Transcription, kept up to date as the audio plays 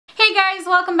Hey guys,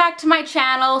 welcome back to my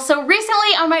channel. So recently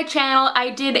on my channel I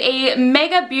did a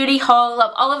mega beauty haul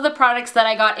of all of the products that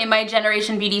I got in my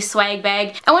Generation Beauty swag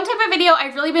bag. And one type of video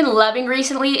I've really been loving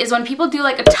recently is when people do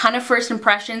like a ton of first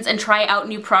impressions and try out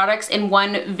new products in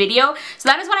one video. So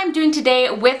that is what I'm doing today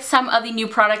with some of the new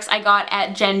products I got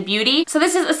at Gen Beauty. So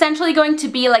this is essentially going to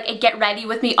be like a get ready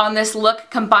with me on this look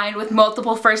combined with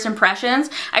multiple first impressions.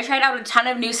 I tried out a ton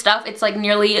of new stuff. It's like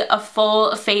nearly a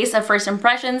full face of first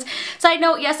impressions. Side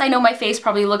note, yes, I know my face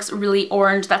probably looks really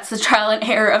orange. That's the trial and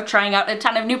error of trying out a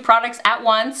ton of new products at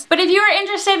once. But if you are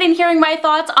interested in hearing my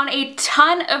thoughts on a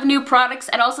ton of new products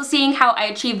and also seeing how I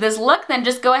achieve this look, then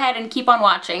just go ahead and keep on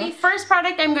watching. The first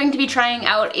product I'm going to be trying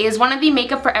out is one of the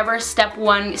Makeup Forever Step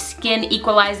 1 Skin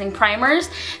Equalizing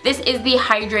Primers. This is the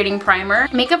Hydrating Primer.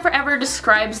 Makeup Forever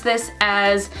describes this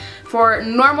as for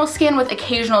normal skin with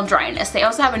occasional dryness. They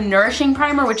also have a Nourishing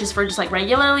Primer, which is for just like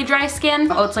regularly dry skin.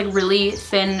 Oh, it's like really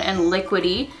thin and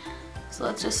liquidy. So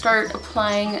let's just start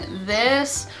applying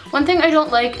this. One thing I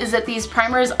don't like is that these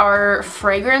primers are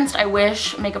fragranced. I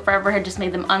wish Makeup Forever had just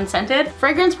made them unscented.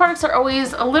 Fragrance products are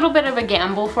always a little bit of a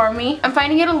gamble for me. I'm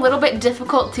finding it a little bit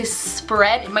difficult to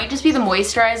spread. It might just be the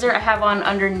moisturizer I have on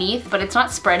underneath, but it's not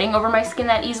spreading over my skin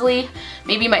that easily.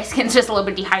 Maybe my skin's just a little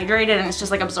bit dehydrated and it's just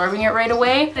like absorbing it right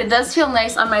away. It does feel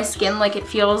nice on my skin, like it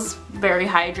feels very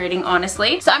hydrating,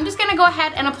 honestly. So I'm just gonna go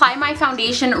ahead and apply my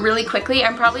foundation really quickly.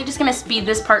 I'm probably just gonna speed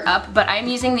this part up, but I'm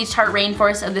using the Tarte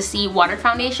Rainforest of the Sea Water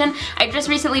Foundation. I just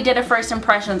recently did a first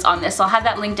impressions on this, so I'll have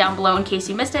that link down below in case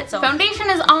you missed it. So foundation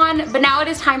is on, but now it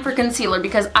is time for concealer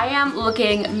because I am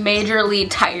looking majorly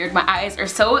tired. My eyes are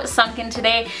so sunken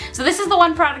today. So this is the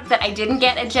one product that I didn't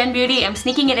get at Gen Beauty. I'm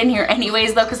sneaking it in here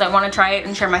anyways though because I want to try it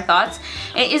and share my thoughts.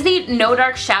 It is the No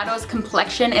Dark Shadows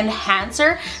Complexion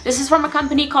Enhancer. This is from a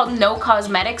company called No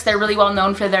Cosmetics. They're really well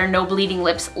known for their No Bleeding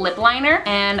Lips lip liner.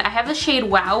 And I have the shade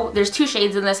Wow. There's two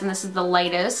shades in this and this is the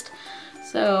lightest.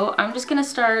 So I'm just gonna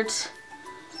start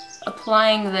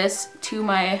applying this to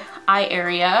my eye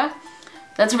area.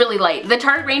 That's really light. The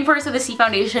Tarte Rainforest of the Sea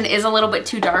foundation is a little bit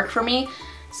too dark for me,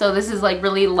 so this is like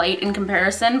really light in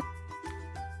comparison.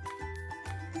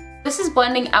 This is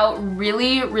blending out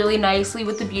really nicely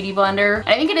with the Beauty Blender. And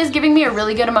I think it is giving me a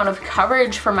really good amount of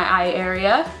coverage for my eye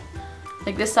area.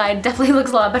 Like this side definitely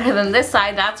looks a lot better than this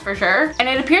side, that's for sure. And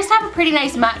it appears to have a pretty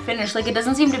nice matte finish, like it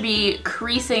doesn't seem to be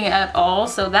creasing at all,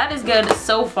 so that is good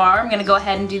so far. I'm gonna go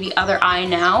ahead and do the other eye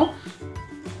now.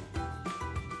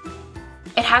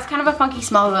 It has kind of a funky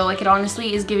smell though, like it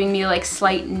honestly is giving me like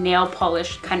slight nail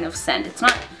polish kind of scent. It's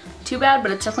not too bad,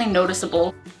 but it's definitely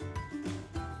noticeable.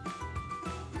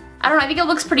 I don't know, I think it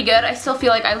looks pretty good. I still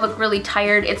feel like I look really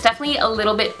tired. It's definitely a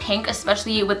little bit pink,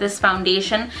 especially with this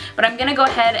foundation, but I'm gonna go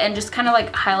ahead and just kind of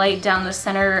like highlight down the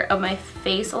center of my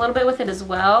face a little bit with it as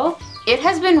well. It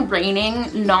has been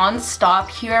raining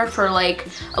non-stop here for like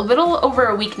a little over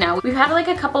a week now. We've had like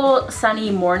a couple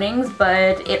sunny mornings,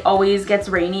 but it always gets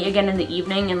rainy again in the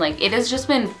evening and like it has just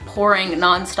been pouring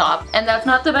non-stop. And that's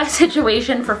not the best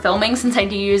situation for filming since I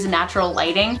do use natural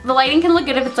lighting. The lighting can look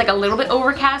good if it's like a little bit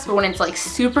overcast, but when it's like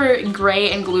super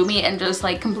gray and gloomy and just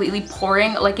like completely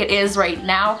pouring like it is right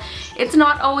now, it's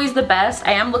not always the best.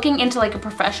 I am looking into like a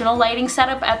professional lighting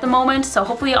setup at the moment, so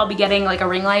hopefully I'll be getting like a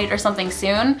ring light or something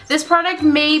soon. This product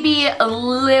may be a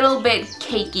little bit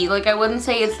cakey. Like I wouldn't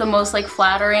say it's the most like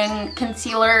flattering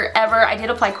concealer ever. I did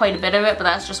apply quite a bit of it, but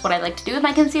that's just what I like to do with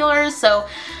my concealers, so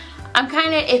I'm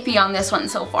kind of iffy on this one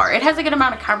so far. It has a good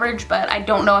amount of coverage, but I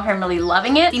don't know if I'm really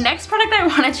loving it. The next product I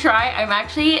want to try, I'm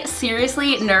actually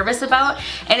seriously nervous about,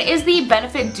 and it is the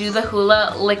Benefit Do the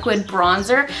Hoola Liquid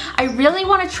Bronzer. I really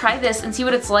want to try this and see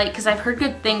what it's like because I've heard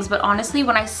good things, but honestly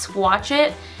when I swatch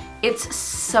it, it's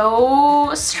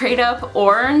so straight up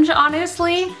orange,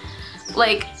 honestly.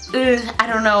 Like, I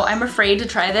don't know, I'm afraid to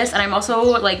try this, and I'm also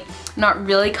like not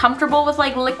really comfortable with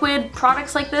like liquid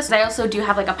products like this. I also do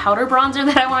have like a powder bronzer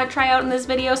that I want to try out in this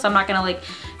video, so I'm not gonna like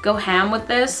go ham with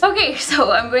this. Okay,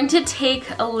 so I'm going to take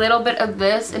a little bit of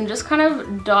this and just kind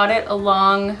of dot it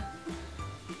along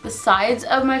the sides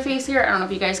of my face here. I don't know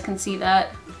if you guys can see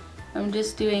that. I'm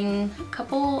just doing a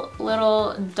couple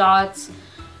little dots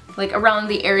like around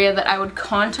the area that I would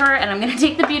contour, and I'm gonna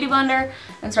take the Beauty Blender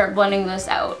and start blending this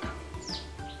out.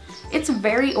 It's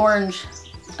very orange.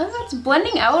 It's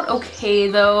blending out okay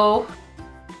though.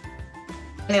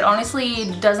 And it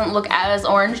honestly doesn't look as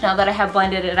orange now that I have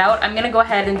blended it out. I'm gonna go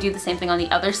ahead and do the same thing on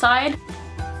the other side.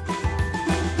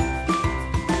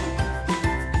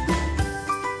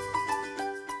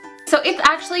 So it's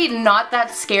actually not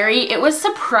that scary. It was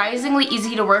surprisingly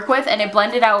easy to work with and it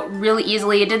blended out really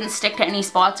easily. It didn't stick to any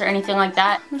spots or anything like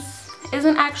that. This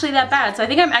isn't actually that bad. So I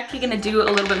think I'm actually gonna do a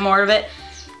little bit more of it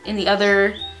in the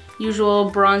other usual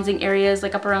bronzing areas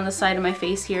like up around the side of my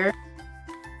face here.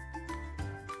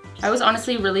 I was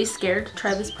honestly really scared to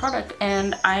try this product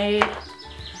and I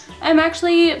am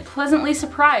actually pleasantly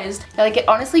surprised. Like, it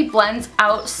honestly blends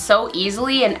out so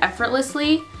easily and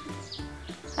effortlessly.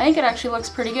 I think it actually looks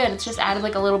pretty good. It's just added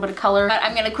like a little bit of color. But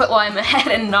I'm gonna quit while I'm ahead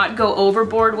and not go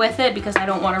overboard with it because I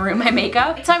don't want to ruin my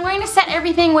makeup. So I'm going to set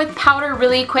everything with powder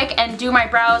really quick and do my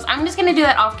brows. I'm just gonna do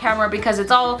that off camera because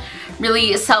it's all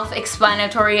really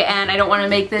self-explanatory and I don't want to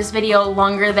make this video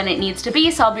longer than it needs to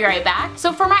be, so I'll be right back.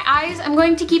 So for my eyes, I'm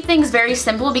going to keep things very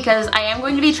simple because I am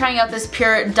going to be trying out this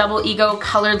Pure Double Ego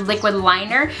colored liquid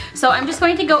liner. So I'm just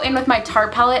going to go in with my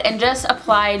Tarte palette and just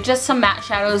apply just some matte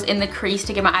shadows in the crease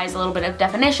to give my eyes a little bit of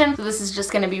definition. So this is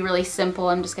just going to be really simple.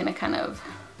 I'm just going to kind of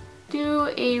do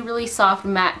a really soft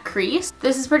matte crease.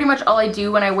 This is pretty much all I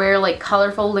do when I wear like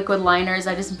colorful liquid liners.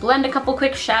 I just blend a couple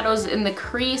quick shadows in the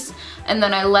crease and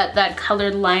then I let that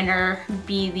colored liner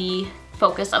be the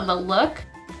focus of the look.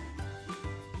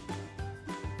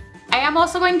 I am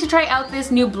also going to try out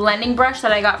this new blending brush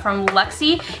that I got from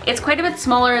Luxie. It's quite a bit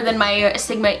smaller than my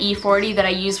Sigma E40 that I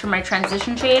use for my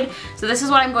transition shade. So this is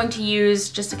what I'm going to use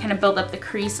just to kind of build up the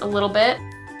crease a little bit.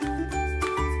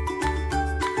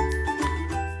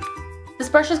 This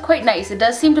brush is quite nice. It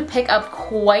does seem to pick up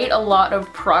quite a lot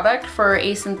of product for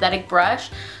a synthetic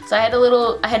brush. So I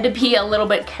had to be a little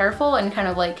bit careful and kind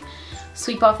of like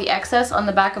sweep off the excess on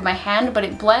the back of my hand, but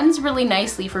it blends really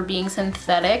nicely for being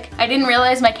synthetic. I didn't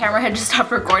realize my camera had just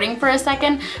stopped recording for a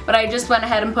second, but I just went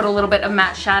ahead and put a little bit of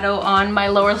matte shadow on my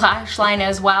lower lash line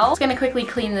as well. I'm just gonna quickly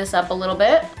clean this up a little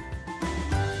bit.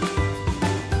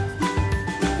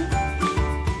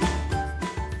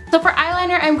 So for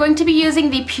eyeliner, I'm going to be using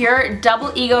the Pure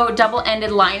Double Ego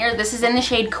double-ended liner. This is in the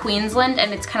shade Queensland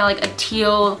and it's kind of like a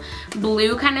teal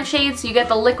blue kind of shade. So you get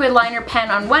the liquid liner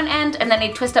pen on one end and then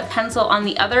a twist up pencil on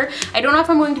the other. I don't know if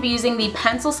I'm going to be using the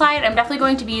pencil side. I'm definitely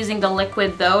going to be using the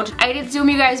liquid though. I did zoom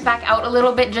you guys back out a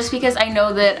little bit just because I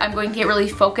know that I'm going to get really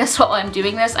focused while I'm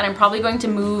doing this and I'm probably going to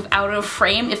move out of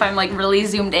frame if I'm like really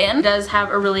zoomed in. It does have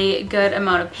a really good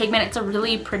amount of pigment. It's a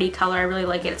really pretty color. I really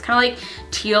like it. It's kind of like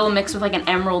teal mixed with like an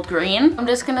emerald green. I'm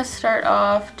just gonna start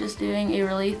off just doing a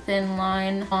really thin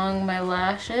line along my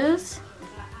lashes.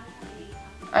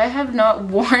 I have not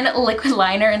worn liquid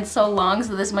liner in so long,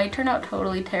 so this might turn out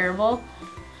totally terrible.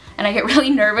 And I get really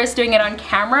nervous doing it on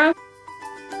camera.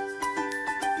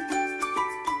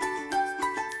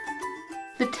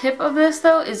 The tip of this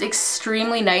though is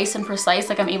extremely nice and precise,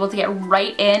 like I'm able to get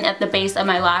right in at the base of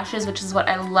my lashes, which is what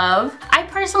I love. I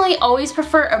personally always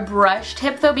prefer a brush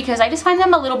tip though because I just find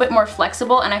them a little bit more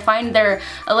flexible and I find they're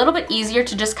a little bit easier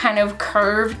to just kind of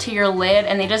curve to your lid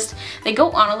and they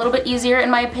go on a little bit easier in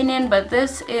my opinion, but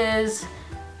this is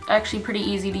actually pretty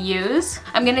easy to use.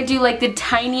 I'm gonna do like the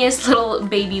tiniest little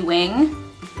baby wing.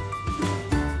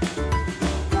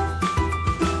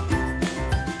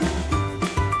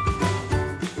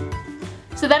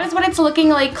 So that is what it's looking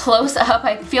like close up.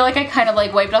 I feel like I kind of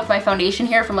like wiped off my foundation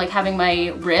here from like having my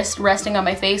wrist resting on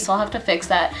my face, so I'll have to fix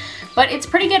that. But it's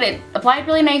pretty good. It applied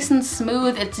really nice and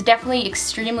smooth. It's definitely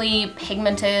extremely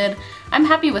pigmented. I'm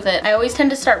happy with it. I always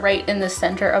tend to start right in the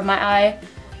center of my eye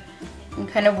and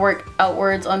kind of work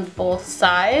outwards on both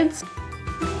sides.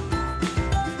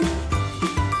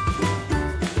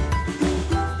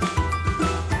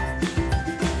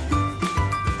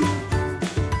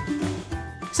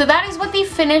 So that is what the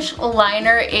finished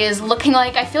liner is looking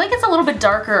like. I feel like it's a little bit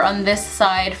darker on this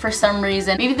side for some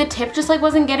reason. Maybe the tip just like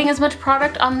wasn't getting as much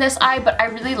product on this eye, but I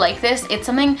really like this. It's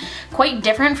something quite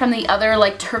different from the other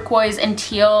like turquoise and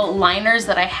teal liners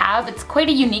that I have. It's quite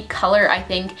a unique color, I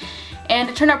think. And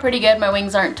it turned out pretty good. My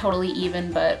wings aren't totally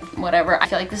even, but whatever. I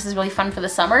feel like this is really fun for the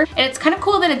summer. And it's kind of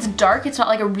cool that it's dark. It's not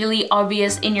like a really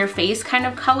obvious in-your-face kind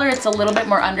of color. It's a little bit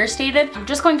more understated. I'm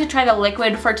just going to try the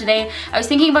liquid for today. I was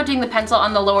thinking about doing the pencil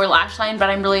on the lower lash line, but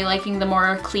I'm really liking the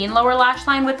more clean lower lash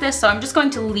line with this, so I'm just going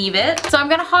to leave it. So I'm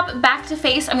gonna hop back to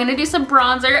face. I'm gonna do some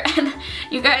bronzer, and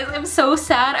you guys, I'm so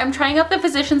sad. I'm trying out the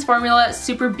Physicians Formula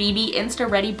Super BB Insta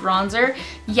Ready Bronzer.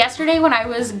 Yesterday when I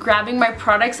was grabbing my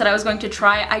products that I was going to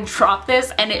try, I dropped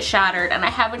this and it shattered and I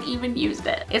haven't even used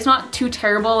it. It's not too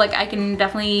terrible, like I can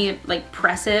definitely like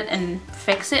press it and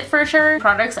fix it for sure.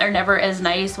 Products are never as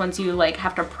nice once you like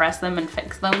have to press them and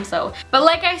fix them, so. But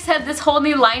like I said, this whole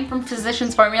new line from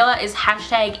Physicians Formula is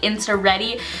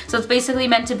 #InstaReady, so it's basically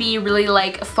meant to be really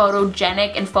like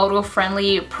photogenic and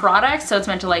photo-friendly products, so it's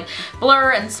meant to like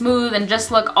blur and smooth and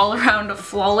just look all around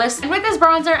flawless. And with this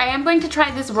bronzer, I am going to try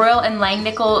this Royal &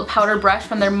 Langnickel powder brush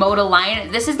from their Moda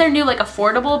line. This is their new like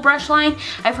affordable brush brush line.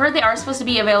 I've heard they are supposed to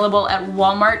be available at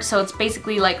Walmart, so it's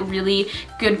basically like really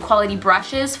good quality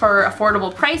brushes for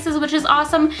affordable prices, which is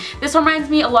awesome. This reminds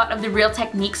me a lot of the Real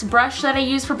Techniques brush that I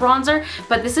use for bronzer,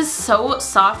 but this is so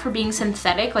soft for being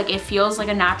synthetic, like it feels like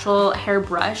a natural hair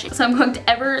brush. So I'm going to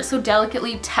ever so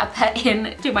delicately tap that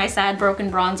into my sad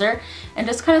broken bronzer and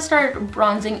just kind of start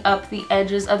bronzing up the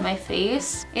edges of my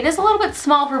face. It is a little bit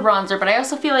small for bronzer, but I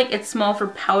also feel like it's small for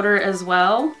powder as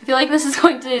well. I feel like this is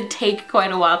going to take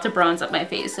quite a while to bronze up my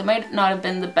face. It might not have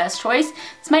been the best choice.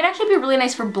 This might actually be really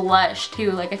nice for blush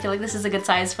too. Like I feel like this is a good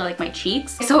size for like my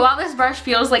cheeks. So while this brush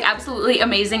feels like absolutely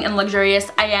amazing and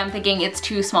luxurious, I am thinking it's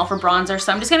too small for bronzer.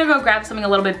 So I'm just gonna go grab something a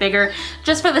little bit bigger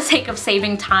just for the sake of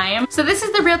saving time. So this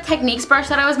is the Real Techniques brush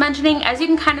that I was mentioning. As you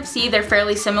can kind of see, they're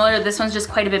fairly similar. This one's just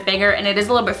quite a bit bigger and it is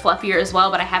a little bit fluffier as well,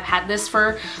 but I have had this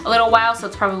for a little while, so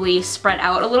it's probably spread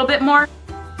out a little bit more.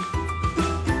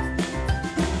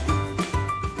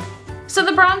 So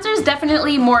the bronzer is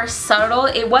definitely more subtle.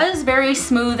 It was very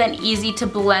smooth and easy to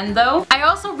blend though. I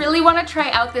also really want to try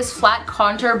out this flat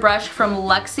contour brush from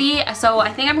Luxie, so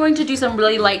I think I'm going to do some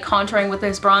really light contouring with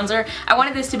this bronzer. I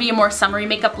wanted this to be a more summery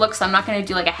makeup look, so I'm not going to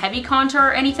do like a heavy contour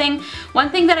or anything. One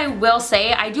thing that I will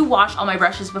say, I do wash all my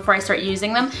brushes before I start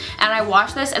using them, and I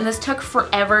washed this and this took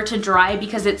forever to dry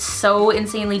because it's so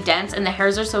insanely dense and the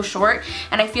hairs are so short,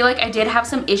 and I feel like I did have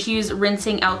some issues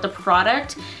rinsing out the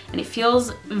product and it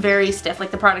feels very stiff,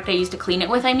 like the product I used to clean it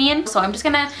with, I mean. So I'm just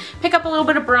gonna pick up a little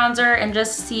bit of bronzer and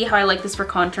just see how I like this for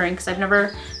contouring because I've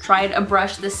never tried a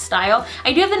brush this style.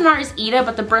 I do have the NARS Ita,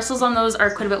 but the bristles on those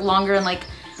are quite a bit longer and like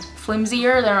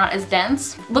flimsier, they're not as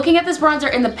dense. Looking at this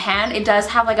bronzer in the pan, it does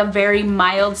have like a very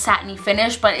mild satiny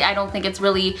finish, but I don't think it's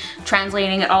really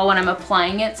translating at all when I'm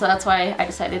applying it, so that's why I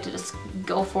decided to just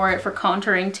go for it for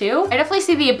contouring too. I definitely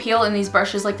see the appeal in these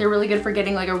brushes, like they're really good for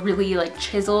getting like a really like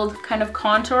chiseled kind of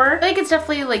contour. I think it's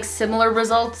definitely like similar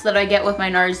results that I get with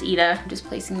my NARS Ita. Just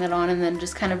placing that on and then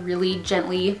just kind of really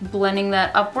gently blending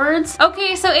that upwards.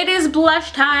 Okay, so it is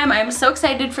blush time. I'm so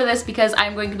excited for this because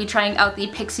I'm going to be trying out the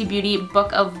Pixie Beauty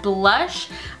Book of Blush.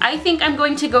 I think I'm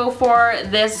going to go for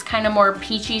this kind of more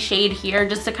peachy shade here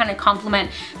just to kind of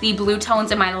complement the blue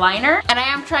tones in my liner. And I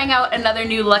am trying out another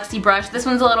new Luxie brush. This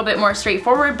one's a little bit more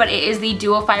straightforward, but it is the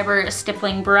Dual Fiber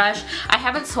Stippling Brush. I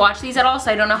haven't swatched these at all,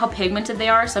 so I don't know how pigmented they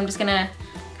are, so I'm just gonna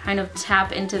kind of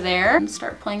tap into there and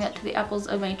start applying that to the apples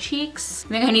of my cheeks. I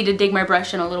think I need to dig my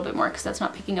brush in a little bit more because that's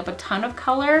not picking up a ton of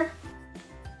color.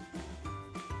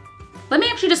 Let me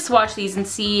actually just swatch these and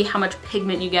see how much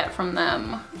pigment you get from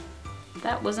them.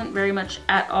 That wasn't very much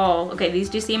at all. Okay, these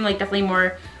do seem like definitely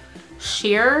more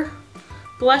sheer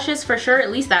blushes for sure,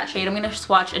 at least that shade. I'm gonna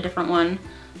swatch a different one.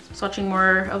 I'm swatching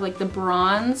more of like the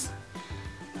bronze.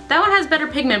 That one has better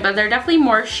pigment, but they're definitely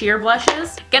more sheer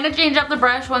blushes. Gonna change up the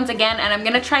brush once again, and I'm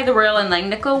gonna try the Royal and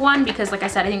Langnickel one because like I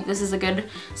said, I think this is a good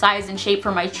size and shape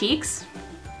for my cheeks.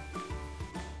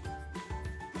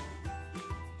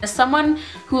 As someone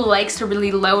who likes to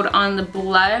really load on the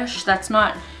blush, that's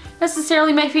not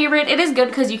necessarily my favorite. It is good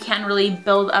because you can really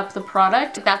build up the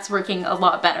product. That's working a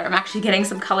lot better. I'm actually getting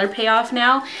some color payoff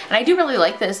now, and I do really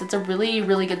like this. It's a really,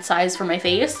 really good size for my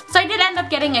face. So I did end up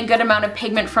getting a good amount of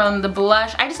pigment from the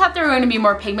blush. I just thought they were going to be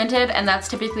more pigmented, and that's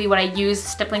typically what I use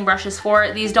stippling brushes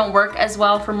for. These don't work as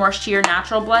well for more sheer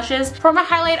natural blushes. For my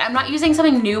highlight, I'm not using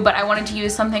something new, but I wanted to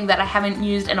use something that I haven't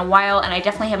used in a while, and I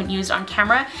definitely haven't used on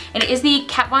camera, and it is the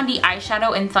Kat Von D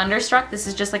eyeshadow in Thunderstruck. This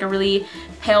is just like a really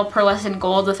pale pearlescent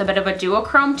gold with a bit of a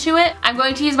duochrome to it. I'm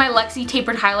going to use my Luxie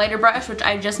tapered highlighter brush, which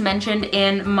I just mentioned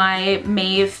in my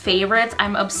May favorites.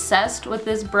 I'm obsessed with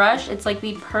this brush. It's like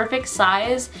the perfect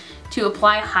size to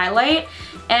apply highlight.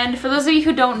 And for those of you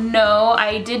who don't know,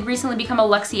 I did recently become a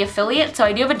Luxie affiliate, so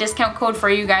I do have a discount code for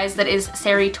you guys that is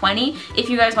Sari20 if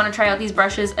you guys want to try out these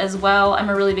brushes as well. I'm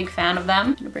a really big fan of them.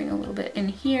 I'm gonna bring a little bit in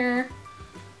here,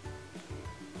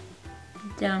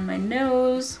 down my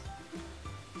nose,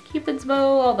 Cupid's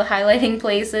bow, all the highlighting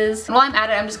places. And while I'm at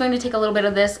it, I'm just going to take a little bit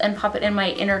of this and pop it in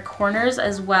my inner corners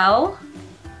as well.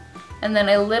 And then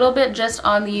a little bit just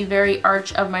on the very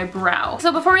arch of my brow.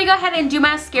 So before we go ahead and do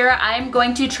mascara, I'm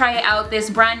going to try out this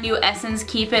brand new Essence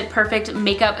Keep It Perfect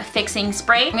Makeup Fixing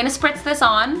Spray. I'm gonna spritz this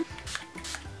on.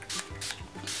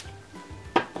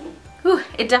 Whew,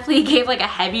 it definitely gave like a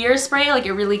heavier spray, like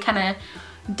it really kind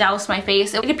of doused my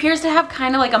face. It appears to have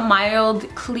kind of like a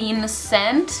mild, clean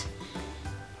scent.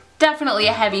 Definitely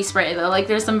a heavy spray though, like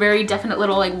there's some very definite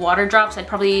little like water drops. I'd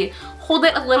probably hold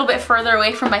it a little bit further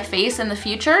away from my face in the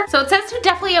future. So it says to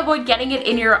definitely avoid getting it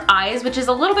in your eyes, which is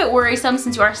a little bit worrisome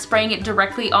since you are spraying it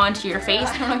directly onto your face.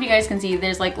 I don't know if you guys can see,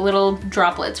 there's like little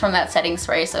droplets from that setting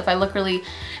spray, so if I look really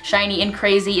shiny and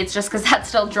crazy, it's just because that's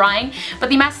still drying. But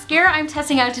the mascara I'm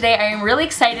testing out today, I am really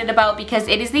excited about because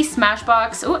it is the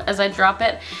Smashbox, ooh, as I drop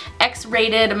it,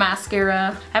 X-rated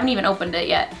mascara. I haven't even opened it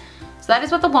yet. So that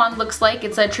is what the wand looks like.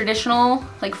 It's a traditional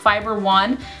like fiber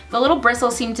wand. The little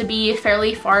bristles seem to be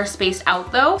fairly far spaced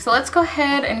out though. So let's go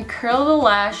ahead and curl the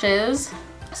lashes.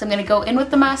 So I'm gonna go in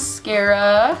with the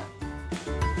mascara.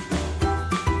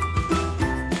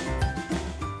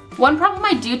 One problem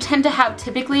I do tend to have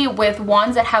typically with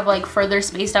wands that have like further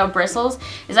spaced out bristles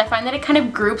is I find that it kind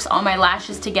of groups all my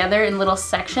lashes together in little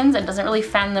sections and doesn't really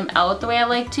fan them out the way I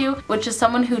like to, which is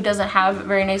someone who doesn't have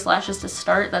very nice lashes to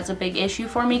start. That's a big issue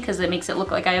for me because it makes it look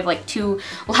like I have like 2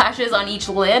 lashes on each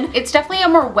lid. It's definitely a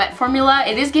more wet formula.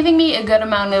 It is giving me a good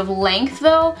amount of length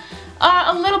though.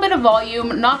 A little bit of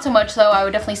volume, not so much though. I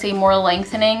would definitely say more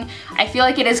lengthening. I feel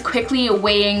like it is quickly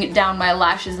weighing down my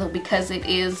lashes though because it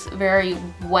is very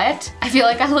wet. I feel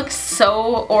like I look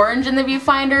so orange in the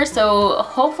viewfinder, so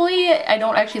hopefully I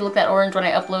don't actually look that orange when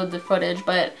I upload the footage,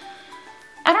 but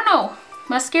I don't know.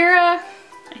 Mascara,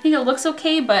 I think it looks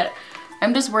okay, but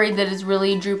I'm just worried that it's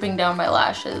really drooping down my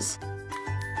lashes.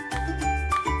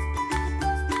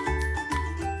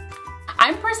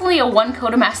 I'm personally a 1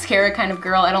 coat of mascara kind of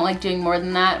girl. I don't like doing more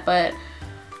than that, but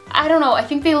I don't know. I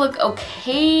think they look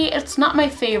okay. It's not my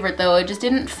favorite though. It just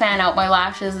didn't fan out my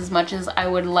lashes as much as I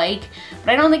would like,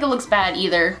 but I don't think it looks bad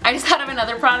either. I just thought of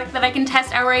another product that I can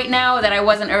test out right now that I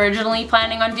wasn't originally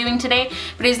planning on doing today,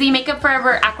 but it's the Makeup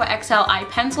Forever Aqua XL eye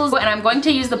pencils, and I'm going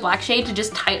to use the black shade to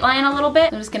just tightline a little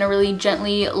bit. I'm just gonna really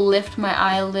gently lift my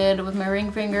eyelid with my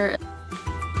ring finger.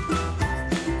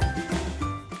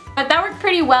 But that worked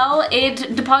pretty well.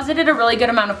 It deposited a really good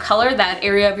amount of color. That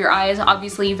area of your eye is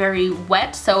obviously very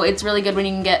wet, so it's really good when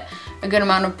you can get a good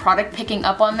amount of product picking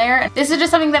up on there. This is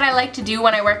just something that I like to do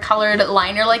when I wear colored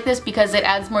liner like this because it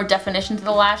adds more definition to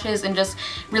the lashes and just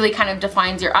really kind of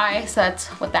defines your eye. So that's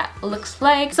what that looks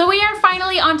like. So we are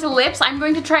finally onto lips. I'm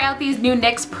going to try out these new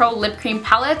NYX Pro Lip Cream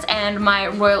palettes and my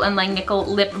Royal & Langnickel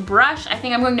lip brush. I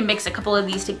think I'm going to mix a couple of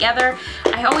these together.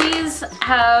 I always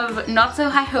have not so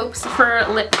high hopes for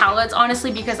lip palettes,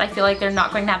 honestly, because I feel like they're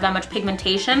not going to have that much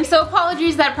pigmentation. So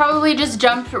apologies, that probably just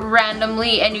jumped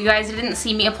randomly and you guys didn't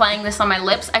see me applying this on my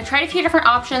lips. I tried a few different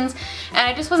options and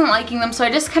I just wasn't liking them, so I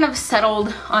just kind of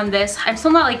settled on this. I'm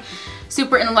still not like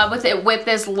super in love with it with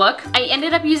this look. I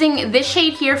ended up using this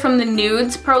shade here from the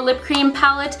Nudes Pro Lip Cream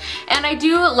palette, and I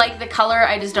do like the color.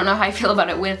 I just don't know how I feel about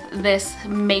it with this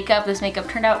makeup. This makeup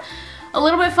turned out a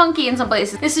little bit funky in some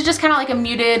places. This is just kind of like a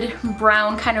muted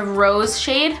brown kind of rose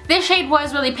shade. This shade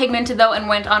was really pigmented though and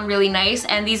went on really nice,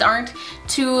 and these aren't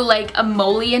too like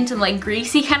emollient and like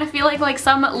greasy kind of feel like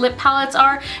some lip palettes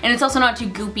are, and it's also not too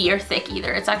goopy or thick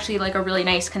either. It's actually like a really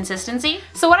nice consistency.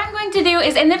 So what I'm going to do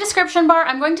is in the description bar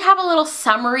I'm going to have a little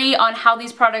summary on how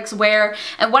these products wear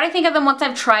and what I think of them once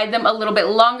I've tried them a little bit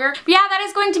longer. But yeah, that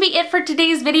is going to be it for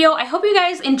today's video. I hope you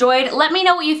guys enjoyed. Let me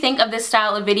know what you think of this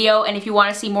style of video and if you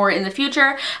want to see more in the future.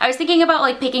 I was thinking about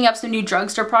like picking up some new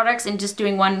drugstore products and just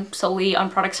doing one solely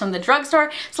on products from the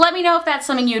drugstore, so let me know if that's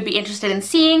something you would be interested in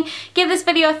seeing. Give this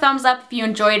video a thumbs up if you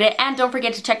enjoyed it, and don't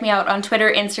forget to check me out on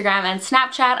Twitter, Instagram, and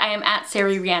Snapchat. I am at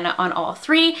Sari Rihanna on all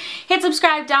 3. Hit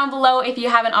subscribe down below if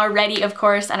you haven't already, of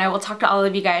course, and I will talk to all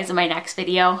of you guys in my next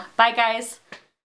video. Bye guys!